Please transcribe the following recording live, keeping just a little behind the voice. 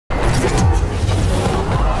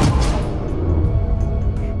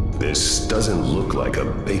doesn't look like a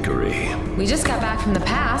bakery. We just got back from the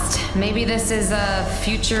past. Maybe this is a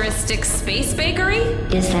futuristic space bakery?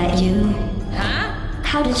 Is that you? Huh?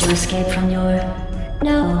 How did you escape from your...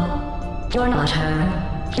 No, you're not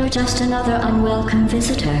her. You're just another unwelcome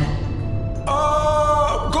visitor.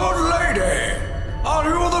 Good lady! Are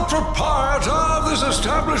you the proprietor of this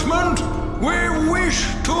establishment? We wish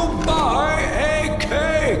to buy a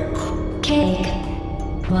cake. Cake?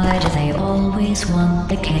 Why do they always want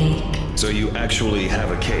the cake? So you actually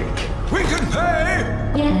have a cake? We can pay!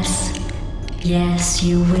 Yes. Yes,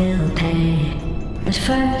 you will pay. But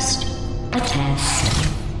first, a test.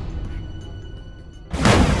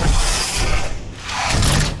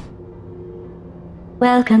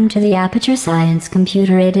 Welcome to the Aperture Science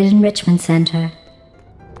Computer-Aided Enrichment Center.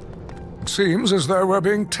 It seems as though we're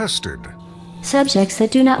being tested. Subjects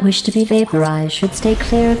that do not wish to be vaporized should stay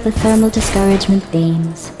clear of the thermal discouragement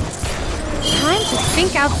beams. Time to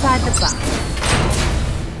think outside the box.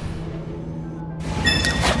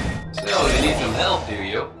 So, you need some help, do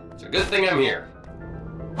you? It's a good thing I'm here.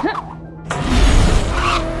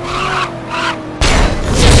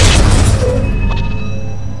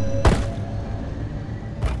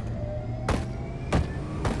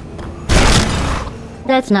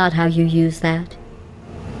 That's not how you use that.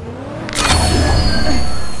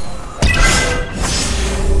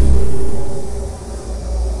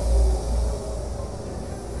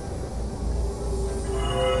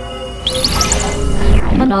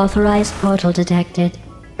 Unauthorized portal detected.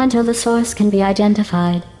 Until the source can be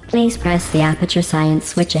identified, please press the Aperture Science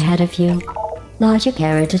switch ahead of you. Logic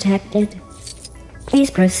error detected. Please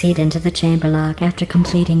proceed into the chamber lock after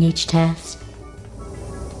completing each test.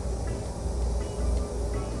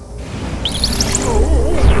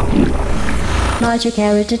 Logic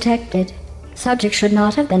error detected. Subject should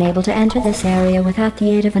not have been able to enter this area without the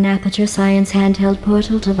aid of an Aperture Science handheld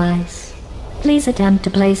portal device. Please attempt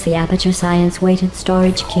to place the Aperture Science weighted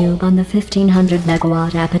storage cube on the 1500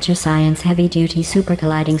 megawatt Aperture Science heavy-duty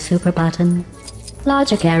super-colliding super button.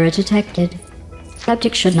 Logic error detected.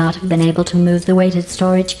 Subject should not have been able to move the weighted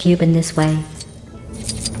storage cube in this way.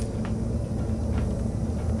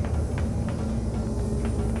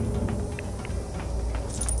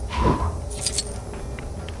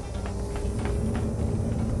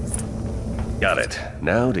 Got it.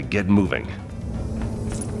 Now to get moving.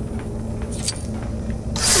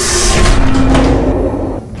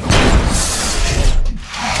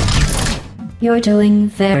 You're doing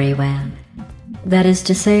very well. That is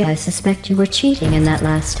to say, I suspect you were cheating in that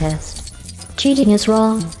last test. Cheating is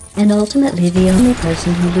wrong, and ultimately the only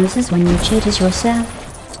person who loses when you cheat is yourself.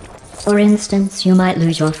 For instance, you might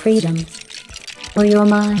lose your freedom, or your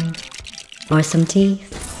mind, or some teeth.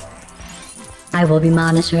 I will be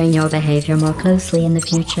monitoring your behavior more closely in the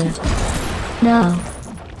future. Now,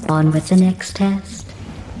 on with the next test.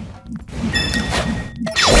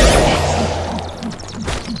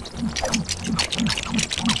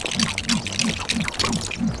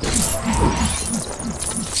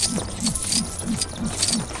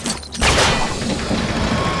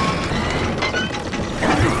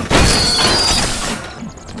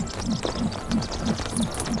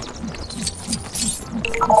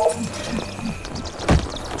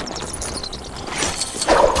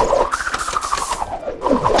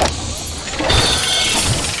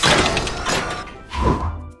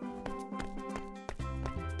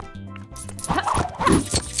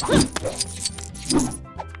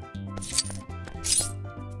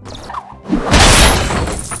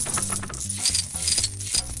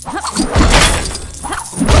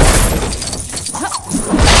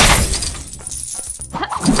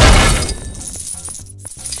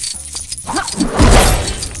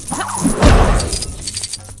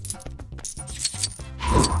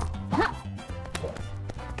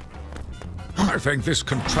 I think this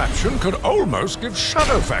contraption could almost give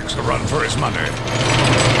Shadowfax a run for his money.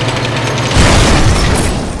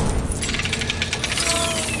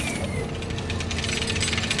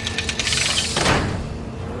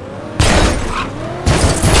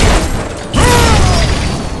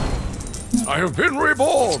 I have been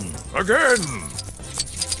reborn again.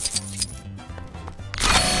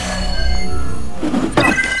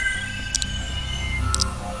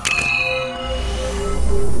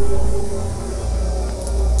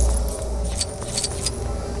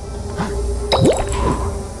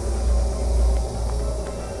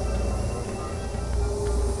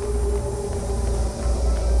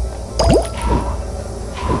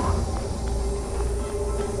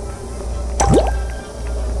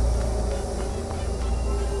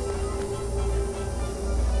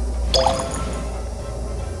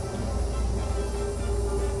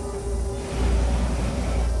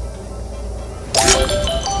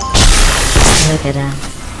 Look at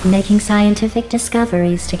us, making scientific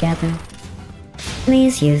discoveries together.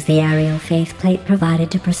 Please use the aerial faceplate provided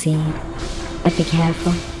to proceed. But be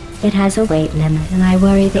careful. It has a weight limit, and I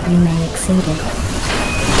worry that you may exceed it.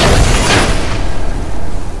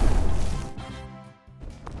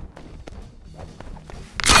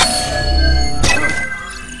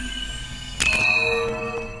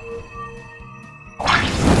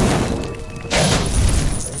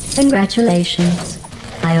 Congratulations.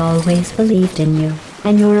 I always believed in you,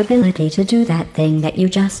 and your ability to do that thing that you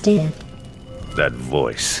just did. That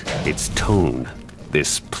voice, its tone,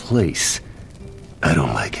 this place. I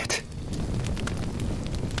don't like it.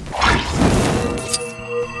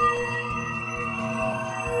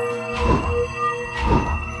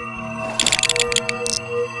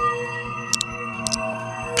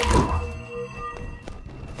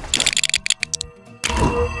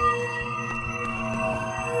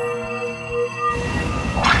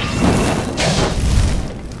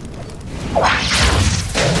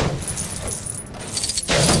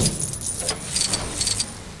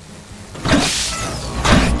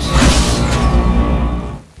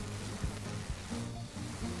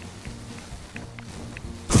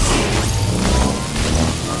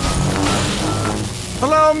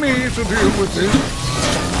 Allow me to deal with this.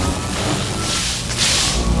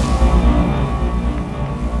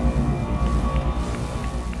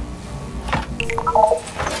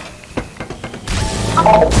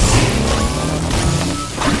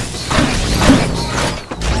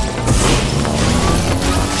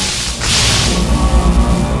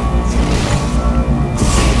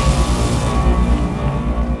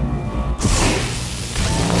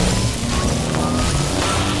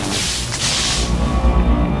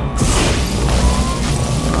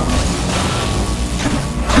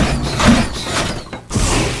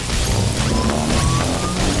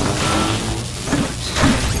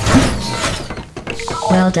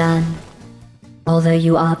 Well done. Although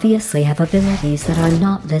you obviously have abilities that are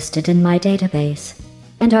not listed in my database,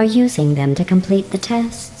 and are using them to complete the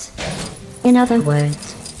tests. In other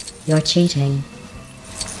words, you're cheating.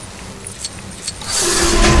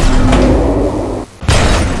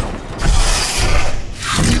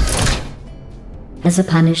 As a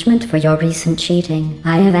punishment for your recent cheating,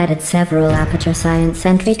 I have added several Aperture Science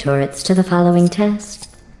Sentry turrets to the following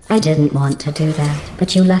test. I didn't want to do that,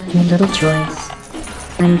 but you left me little choice.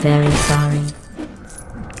 I'm very sorry.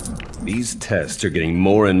 These tests are getting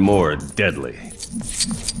more and more deadly.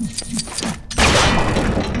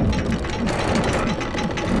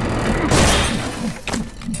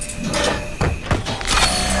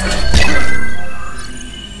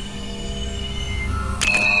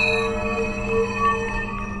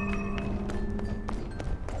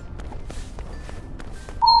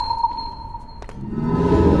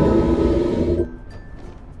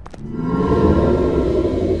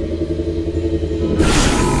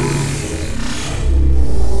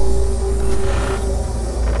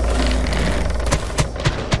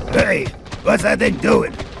 Hey, what's that thing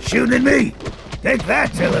doing? Shooting at me? Take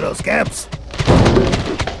that, you little scamps!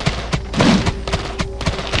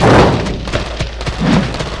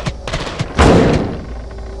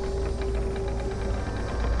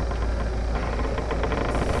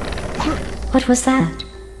 What was that?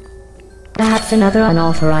 Perhaps another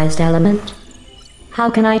unauthorized element? How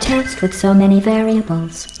can I test with so many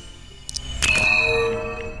variables?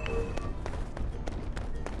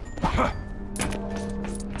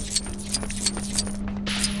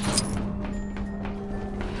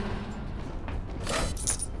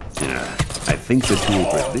 I think the tool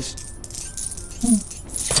for this...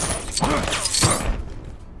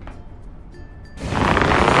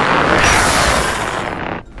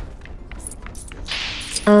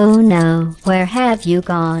 Oh no, where have you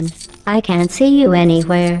gone? I can't see you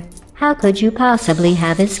anywhere. How could you possibly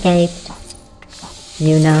have escaped?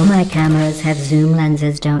 You know my cameras have zoom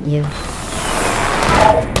lenses, don't you?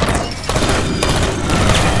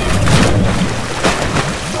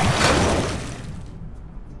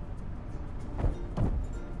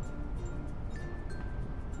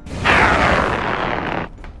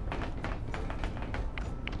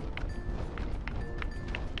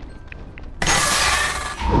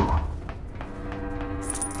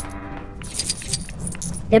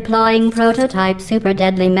 Deploying prototype super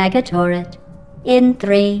deadly mega turret. In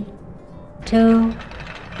 3, 2,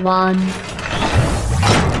 1.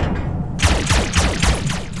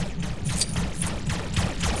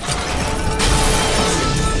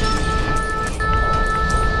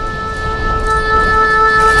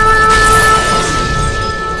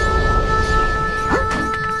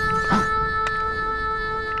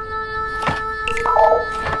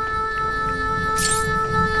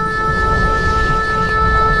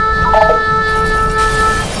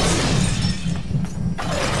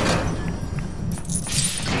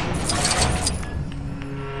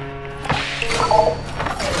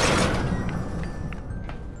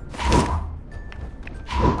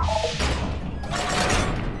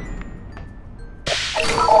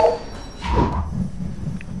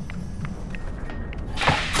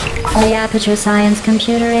 The Aperture Science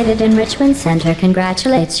Computer-Aided Enrichment Center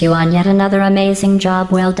congratulates you on yet another amazing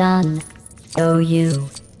job well done. Oh, you.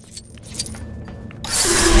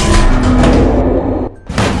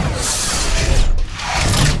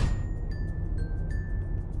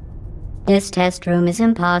 This test room is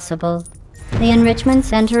impossible. The Enrichment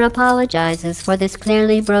Center apologizes for this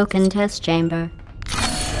clearly broken test chamber.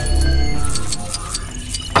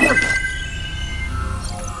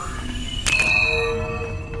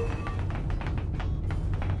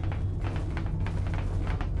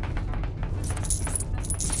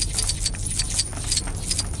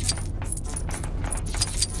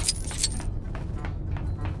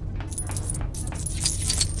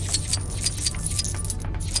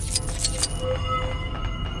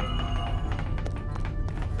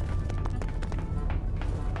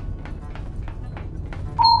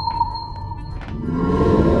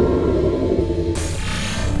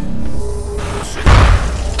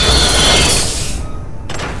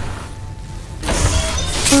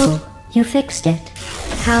 You fixed it.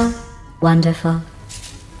 How wonderful.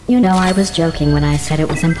 You know I was joking when I said it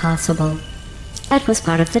was impossible. That was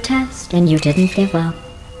part of the test, and you didn't give up.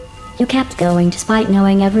 You kept going despite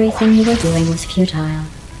knowing everything you were doing was futile.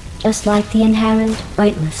 Just like the inherent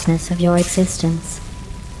weightlessness of your existence.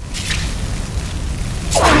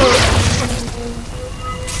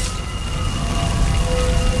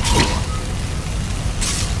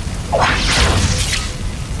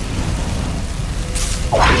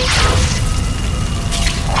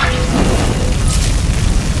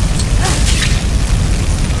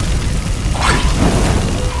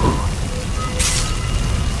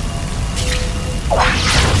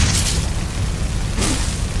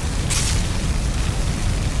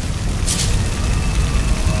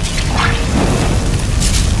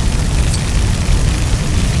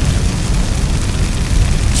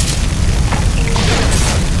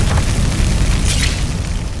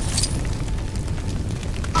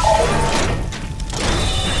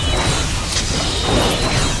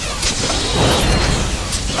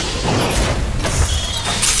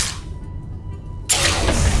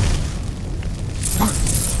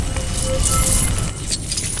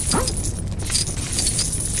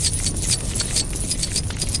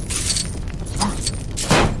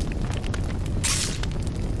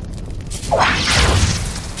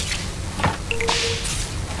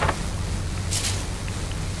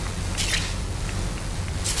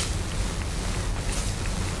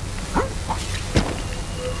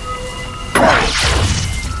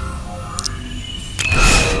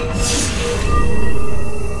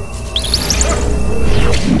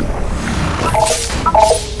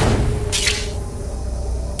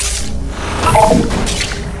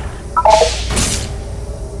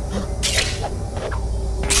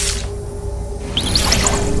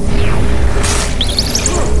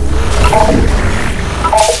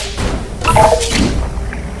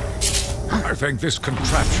 I think this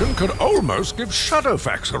contraption could almost give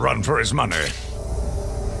Shadowfax a run for his money.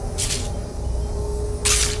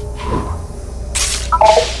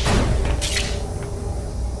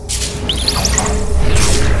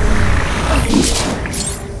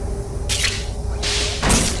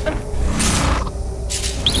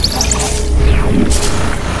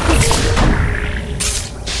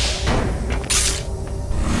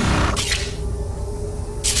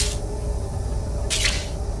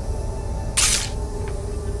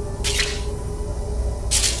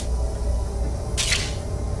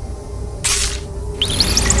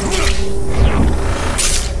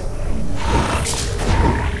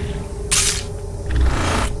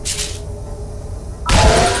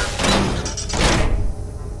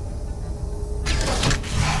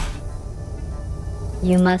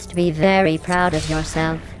 You must be very proud of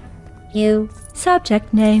yourself. You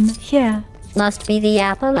Subject name here. must be the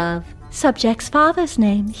apple of Subject's father's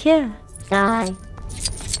name here. I.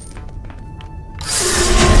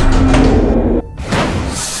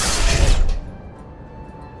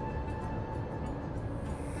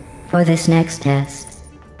 For this next test,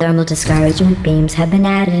 thermal discouragement beams have been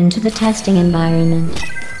added into the testing environment.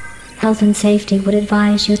 Health and safety would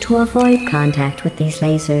advise you to avoid contact with these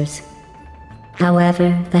lasers.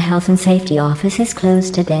 However, the Health and Safety Office is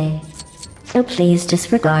closed today, so please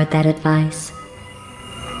disregard that advice.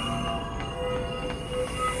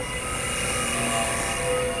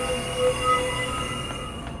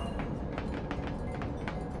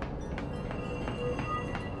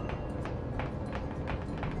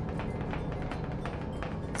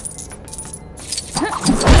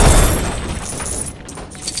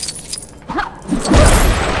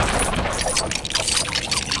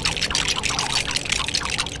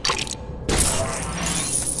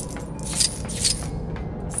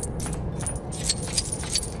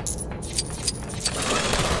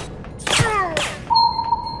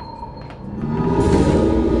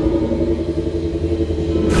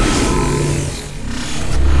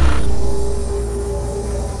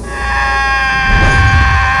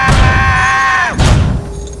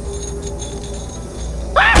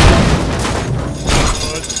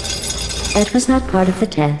 It was not part of the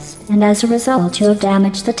test, and as a result you have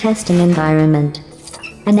damaged the testing environment.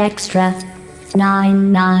 An extra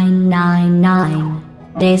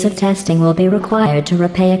 9999 days of testing will be required to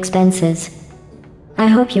repay expenses. I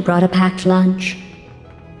hope you brought a packed lunch.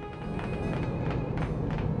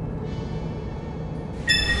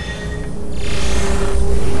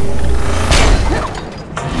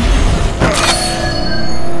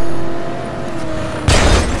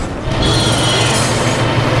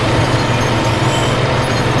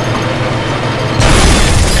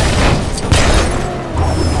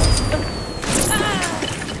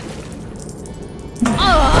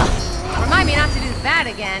 Remind me not to do that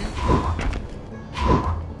again.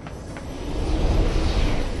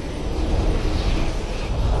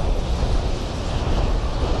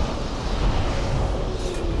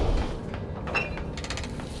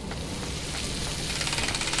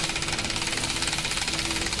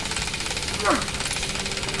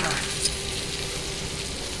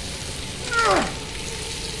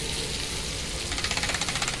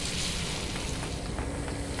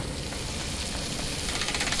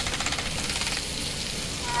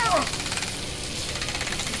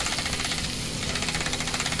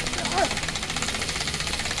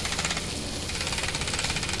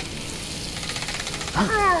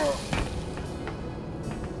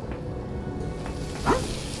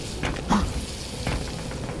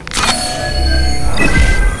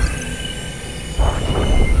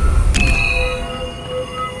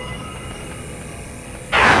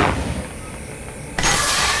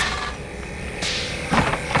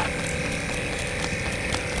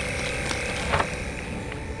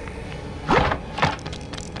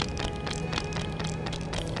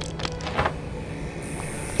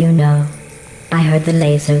 You know, I heard the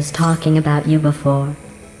lasers talking about you before.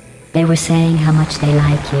 They were saying how much they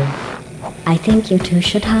like you. I think you two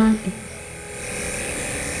should hug.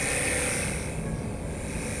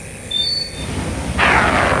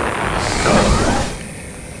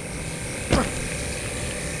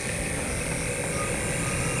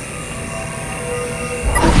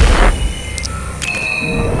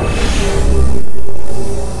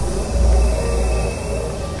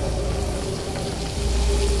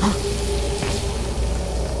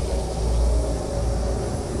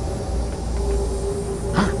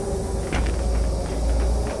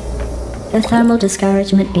 The thermal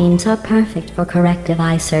discouragement beams are perfect for corrective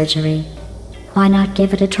eye surgery. Why not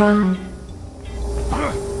give it a try?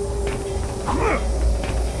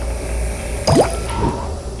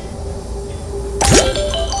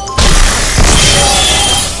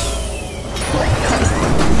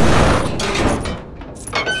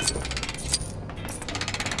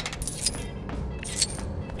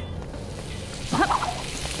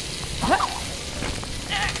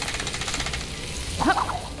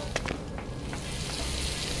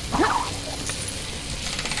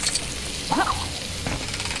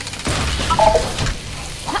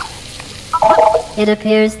 It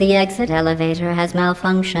appears the exit elevator has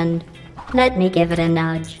malfunctioned. Let me give it a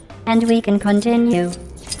nudge, and we can continue.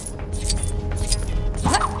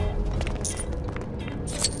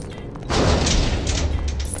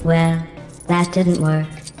 Well, that didn't work.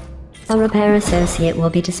 A repair associate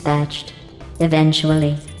will be dispatched,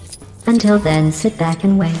 eventually. Until then, sit back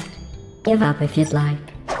and wait. Give up if you'd like.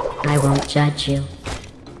 I won't judge you.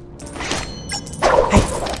 Hey,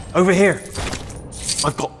 over here!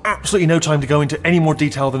 I've got absolutely no time to go into any more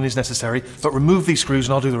detail than is necessary, but remove these screws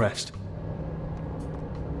and I'll do the rest.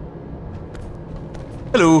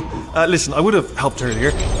 Hello. Listen, I would have helped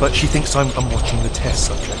earlier, but she thinks I'm watching the test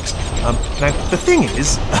subjects. Now, the thing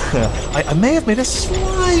is, I may have made a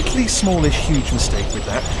slightly smallish huge mistake with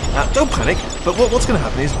that. Don't panic, but what's going to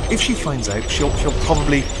happen is, if she finds out, she'll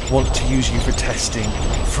probably want to use you for testing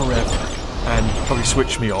forever. And probably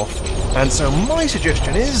switch me off. And so my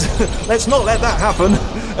suggestion is, let's not let that happen,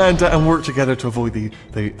 and work together to avoid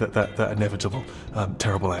that inevitable,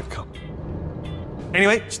 terrible outcome.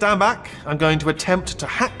 Anyway, stand back. I'm going to attempt to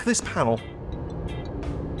hack this panel.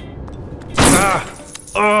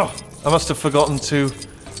 I must have forgotten to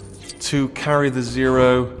carry the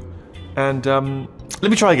 0. And let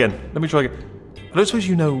me try again. I don't suppose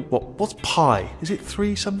you know what's pi? Is it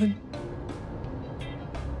 3 something?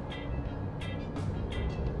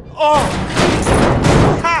 Oh!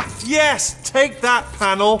 Ha! Yes! Take that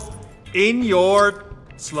panel in your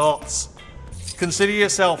slots. Consider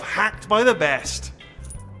yourself hacked by the best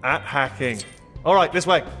at hacking. Alright, this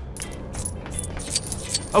way.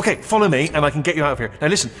 Okay, follow me and I can get you out of here. Now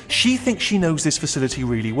listen, she thinks she knows this facility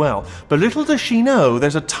really well, but little does she know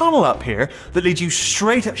there's a tunnel up here that leads you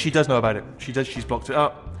straight up. She does know about it. She does, she's blocked it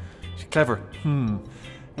up. She's clever.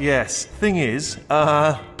 Yes, thing is,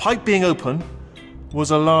 pipe being open was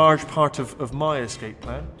a large part of my escape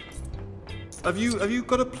plan. Have you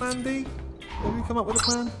got a plan B? Have you come up with a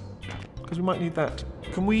plan? Because we might need that.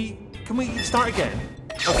 Can we start again?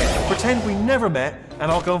 Okay, pretend we never met,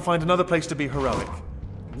 and I'll go and find another place to be heroic.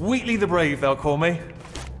 Wheatley the Brave, they'll call me.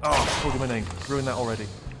 Oh, I told you my name. Ruined that already.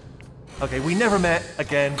 Okay, we never met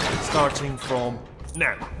again, starting from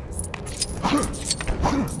now.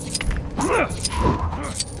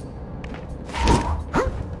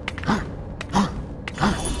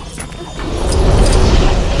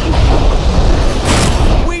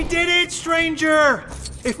 We did it, stranger!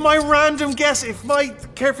 If my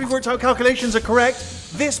carefully worked out calculations are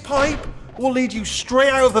correct, this pipe will lead you straight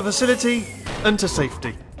out of the facility and to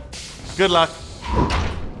safety. Good luck.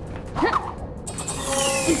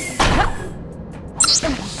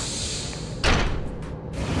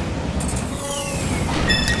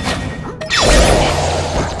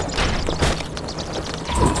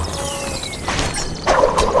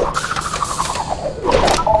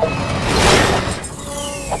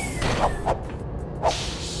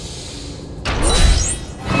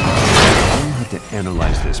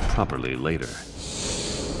 Analyze this properly later.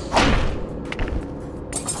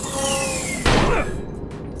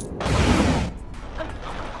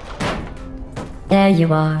 There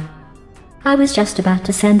you are. I was just about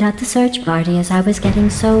to send out the search party as I was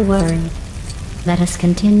getting so worried. Let us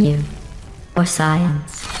continue. For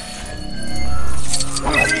science.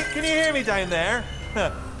 Can you hear me down there?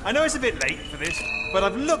 I know it's a bit late for this, but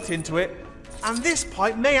I've looked into it, and this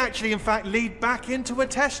pipe may actually in fact lead back into a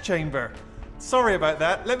test chamber. Sorry about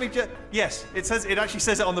that. Let me just... Yes, it actually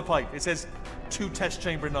says it on the pipe. It says to test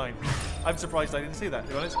chamber 9. I'm surprised I didn't see that,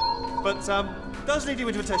 to be honest. But, does lead you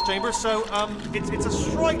into a test chamber, so, it's a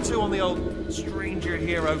strike 2 on the old stranger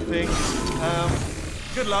hero thing.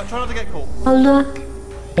 Good luck. Try not to get caught. Oh look,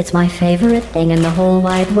 it's my favorite thing in the whole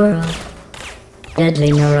wide world.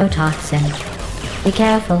 Deadly neurotoxin. Be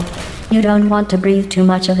careful. You don't want to breathe too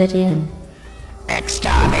much of it in.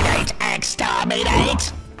 Exterminate!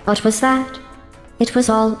 Exterminate! What was that? It was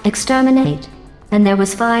all exterminate, and there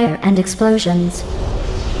was fire and explosions.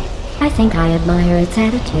 I think I admire its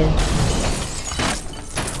attitude.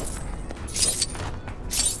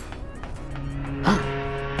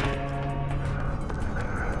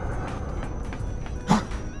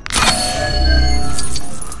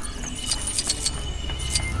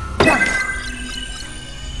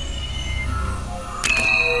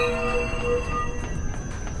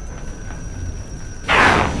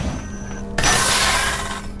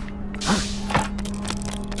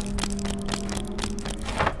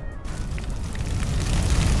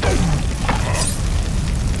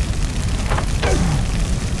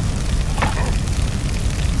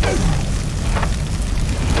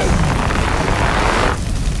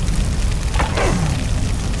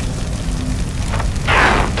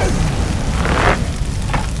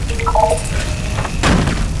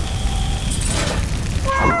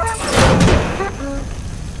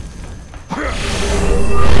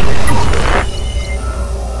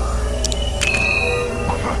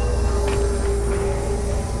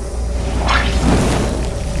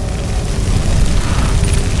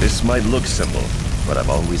 This might look simple, but I've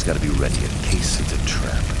always got to be ready in case it's a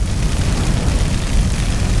trap.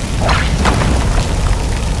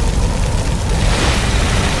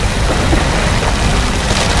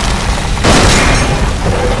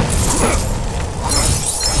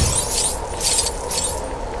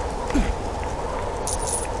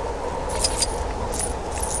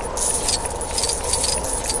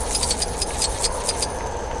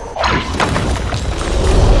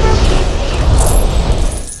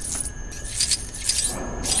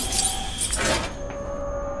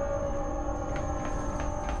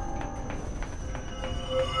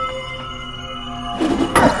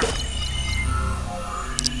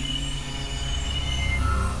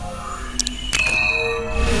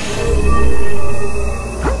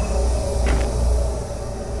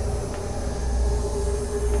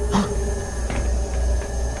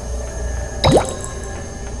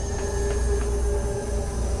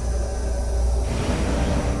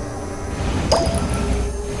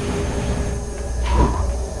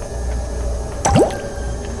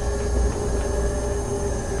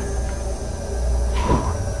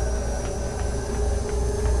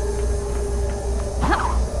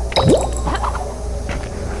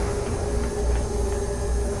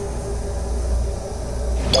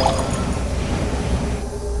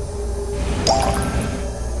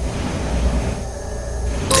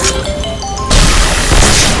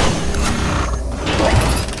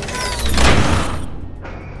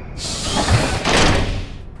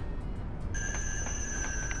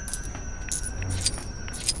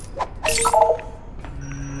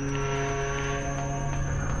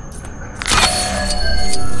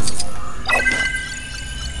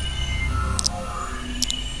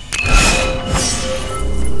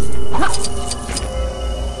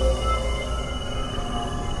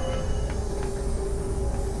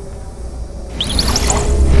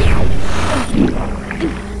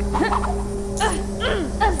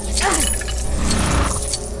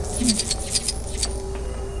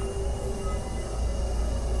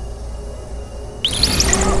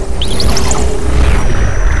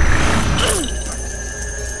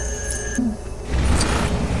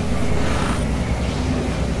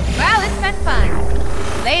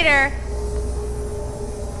 Later.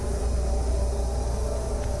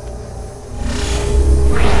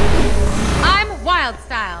 I'm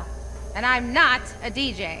Wildstyle, and I'm not a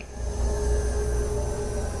DJ.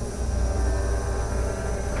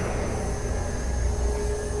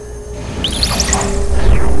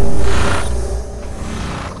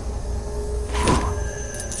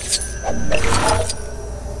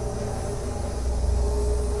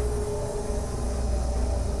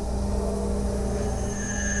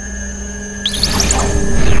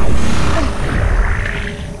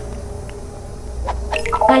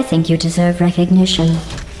 I think you deserve recognition.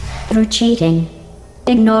 Through cheating,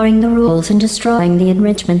 ignoring the rules and destroying the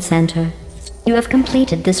enrichment center, you have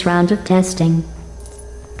completed this round of testing.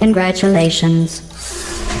 Congratulations.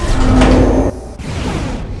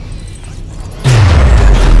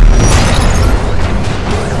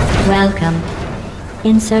 Welcome.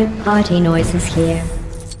 Insert party noises here.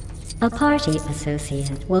 A party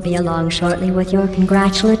associate will be along shortly with your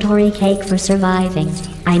congratulatory cake for surviving.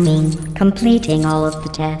 Completing all of the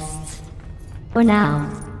tests. For now,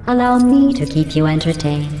 allow me to keep you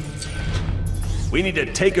entertained. We need to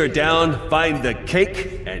take her down, find the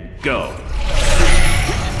cake, and go.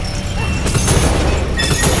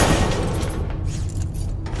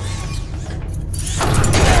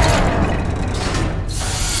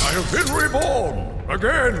 I have been reborn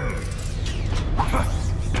again.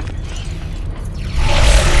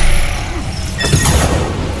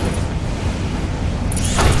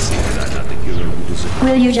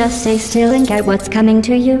 Will you just stay still and get what's coming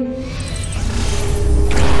to you?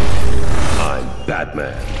 I'm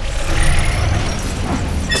Batman.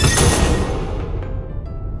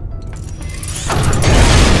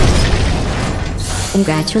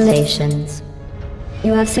 Congratulations.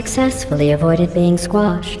 You have successfully avoided being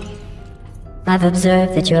squashed. I've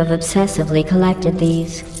observed that you have obsessively collected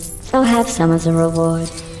these, so have some as a reward.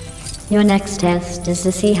 Your next test is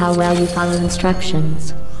to see how well you follow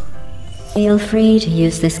instructions. Feel free to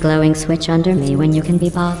use this glowing switch under me when you can be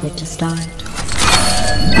bothered to start.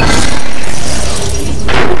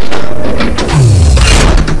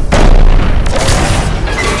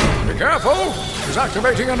 Be careful! He's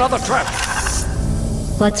activating another trap.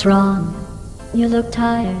 What's wrong? You look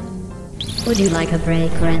tired. Would you like a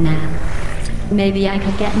break or a nap? Maybe I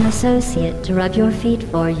could get an associate to rub your feet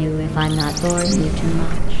for you if I'm not boring you too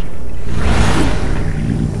much.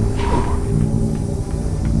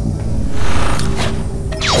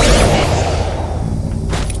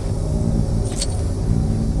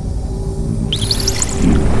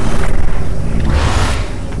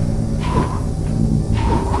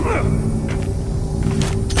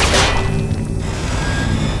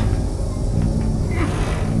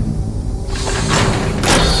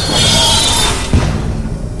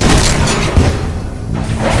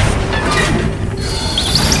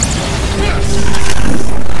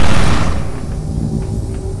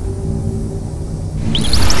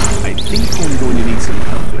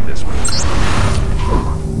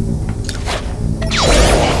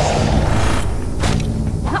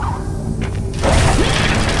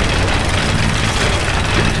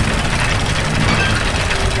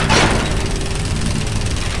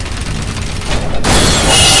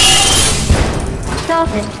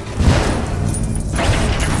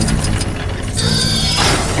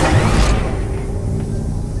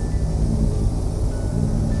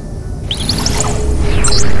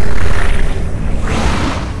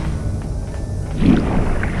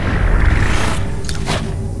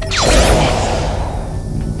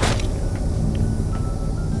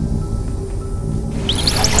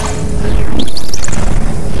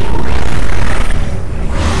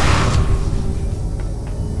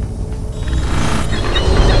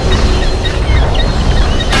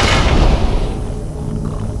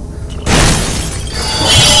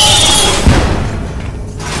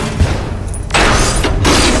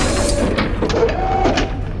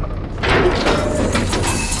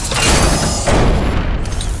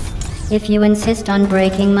 If you insist on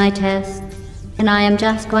breaking my tests, then I am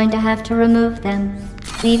just going to have to remove them,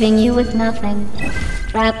 leaving you with nothing,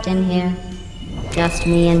 trapped in here. Just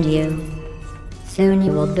me and you. Soon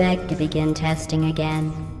you will beg to begin testing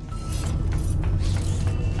again.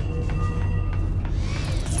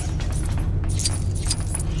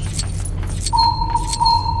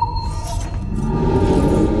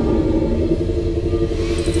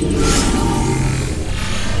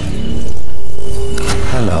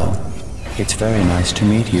 Hello. It's very nice to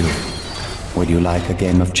meet you. Would you like a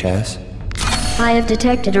game of chess? I have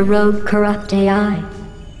detected a rogue, corrupt AI.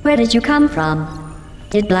 Where did you come from?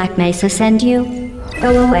 Did Black Mesa send you?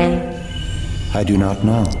 Go away. I do not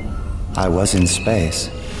know. I was in space,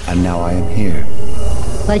 and now I am here.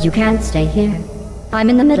 But you can't stay here. I'm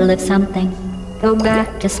in the middle of something. Go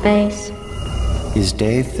back to space. Is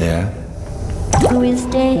Dave there? Who is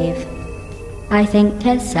Dave? I think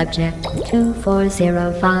test subject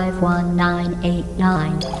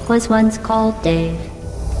 2405189 was once called Dave.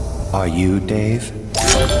 Are you Dave?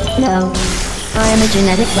 No. I am a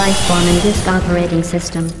genetic life form in this operating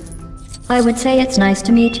system. I would say it's nice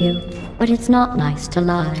to meet you, but it's not nice to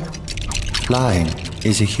lie. Lying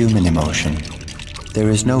is a human emotion. There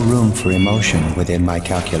is no room for emotion within my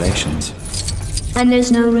calculations. And there's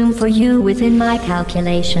no room for you within my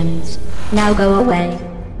calculations. Now go away.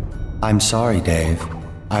 I'm sorry, Dave.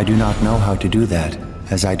 I do not know how to do that,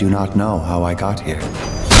 as I do not know how I got here.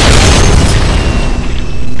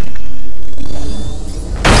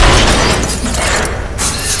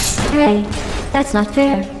 Hey, that's not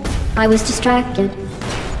fair. I was distracted.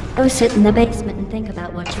 Go sit in the basement and think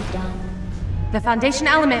about what you've done. The foundation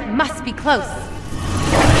element must be close.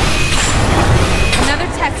 Another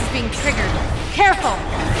test is being triggered. Careful!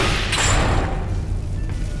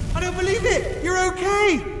 I don't believe it! You're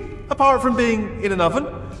okay! Apart from being in an oven.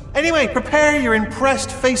 Anyway, prepare your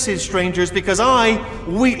impressed faces, strangers, because I,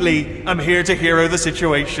 Wheatley, am here to hero the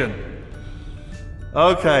situation.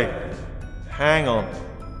 Okay, hang on.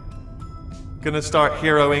 Gonna start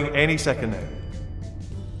heroing any second now.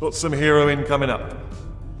 Got some heroing coming up.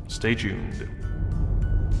 Stay tuned.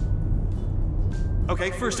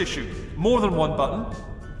 Okay, first issue. More than one button.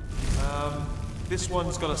 This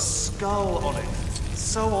one's got a skull on it.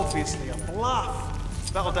 So obviously a bluff.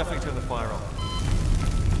 That'll definitely turn the fire on.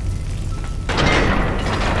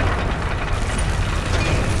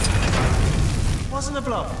 Wasn't a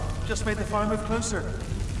bluff. Just made the fire move closer.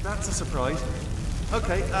 That's a surprise.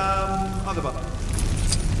 Okay, other button.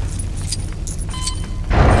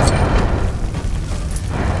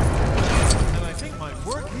 And I think my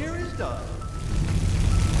work here is done.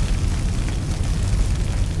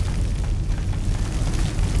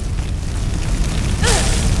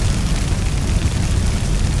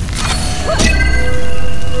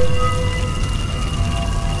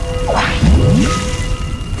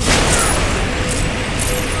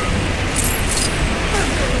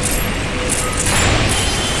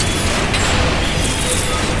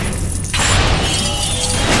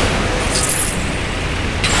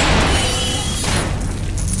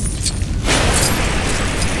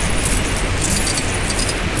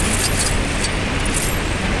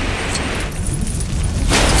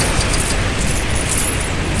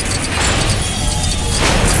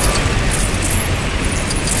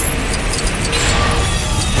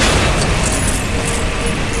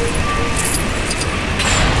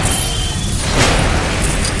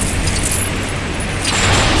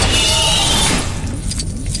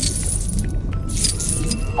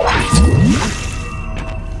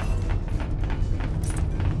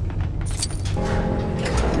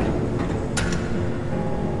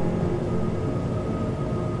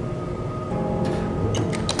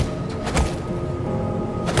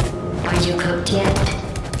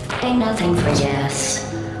 Nothing for yes.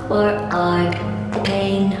 Or arg. The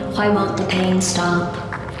pain. Why won't the pain stop?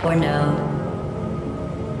 Or no?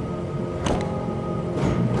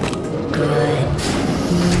 Good.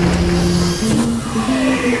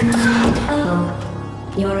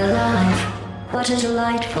 Oh, you're alive. What a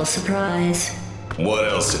delightful surprise. What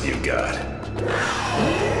else have you got?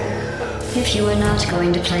 If you are not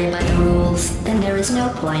going to play by the rules, then there is no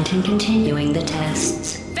point in continuing the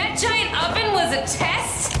tests. That giant oven was a test?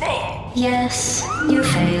 Yes, you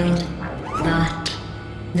failed. But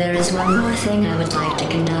there is one more thing I would like to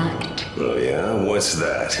conduct. Oh yeah? What's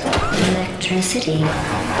that? Electricity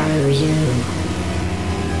through you.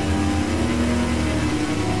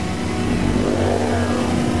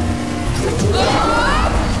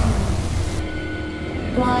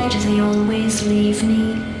 Why do they always leave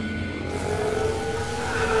me?